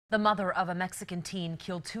The mother of a Mexican teen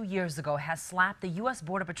killed 2 years ago has slapped the U.S.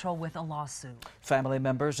 Border Patrol with a lawsuit. Family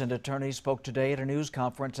members and attorneys spoke today at a news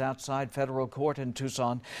conference outside federal court in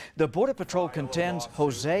Tucson. The Border Patrol contends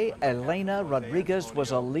Jose Elena Rodriguez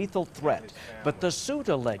was a lethal threat, but the suit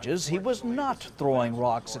alleges he was not throwing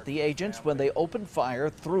rocks at the agents when they opened fire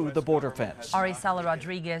through the border fence. Arisela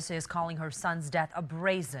Rodriguez is calling her son's death a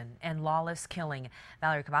brazen and lawless killing.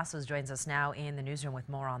 Valerie Cavazos joins us now in the newsroom with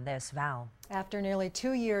more on this. Val. After nearly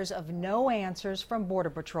 2 years of no answers from Border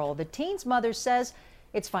Patrol, the teen's mother says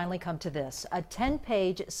it's finally come to this. A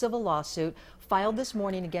 10-page civil lawsuit filed this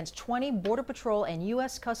morning against 20 Border Patrol and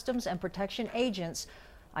U.S. Customs and Protection agents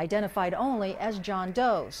identified only as John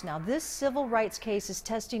Does. Now, this civil rights case is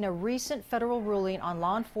testing a recent federal ruling on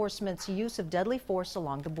law enforcement's use of deadly force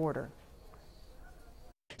along the border.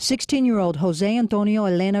 16-year-old Jose Antonio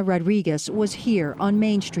Elena Rodriguez was here on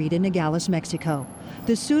Main Street in Nogales, Mexico.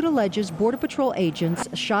 The suit alleges Border Patrol agents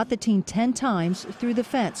shot the teen 10 times through the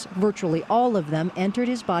fence. Virtually all of them entered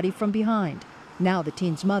his body from behind. Now the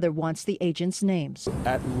teen's mother wants the agents' names.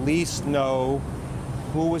 At least know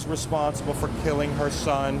who was responsible for killing her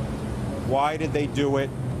son, why did they do it,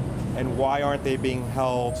 and why aren't they being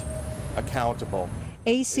held accountable.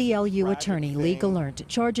 ACLU attorney Lee Gallant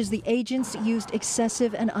charges the agents used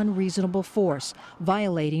excessive and unreasonable force,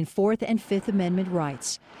 violating Fourth and Fifth Amendment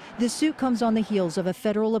rights. The suit comes on the heels of a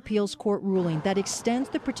federal appeals court ruling that extends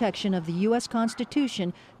the protection of the U.S.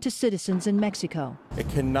 Constitution to citizens in Mexico. It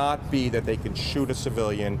cannot be that they can shoot a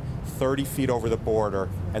civilian 30 feet over the border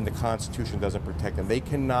and the Constitution doesn't protect them. They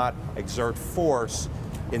cannot exert force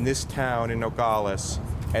in this town in Nogales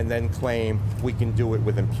and then claim we can do it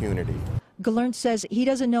with impunity. Gallant says he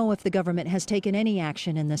doesn't know if the government has taken any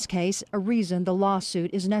action in this case, a reason the lawsuit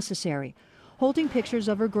is necessary. Holding pictures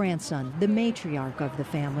of her grandson, the matriarch of the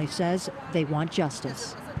family says they want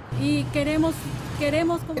justice. We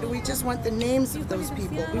just want the names of those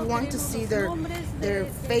people. We want to see their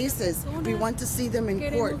faces. We want to see them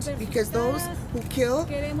in court because those who kill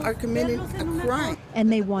are committing a crime.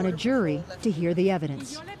 And they want a jury to hear the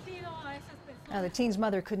evidence. Now, the teen's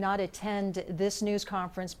mother could not attend this news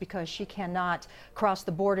conference because she cannot cross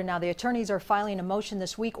the border. Now, the attorneys are filing a motion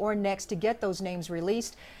this week or next to get those names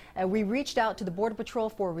released. We reached out to the Border Patrol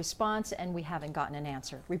for a response, and we haven't gotten an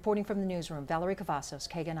answer. Reporting from the newsroom, Valerie Cavazos,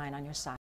 KGUN-9 on your side.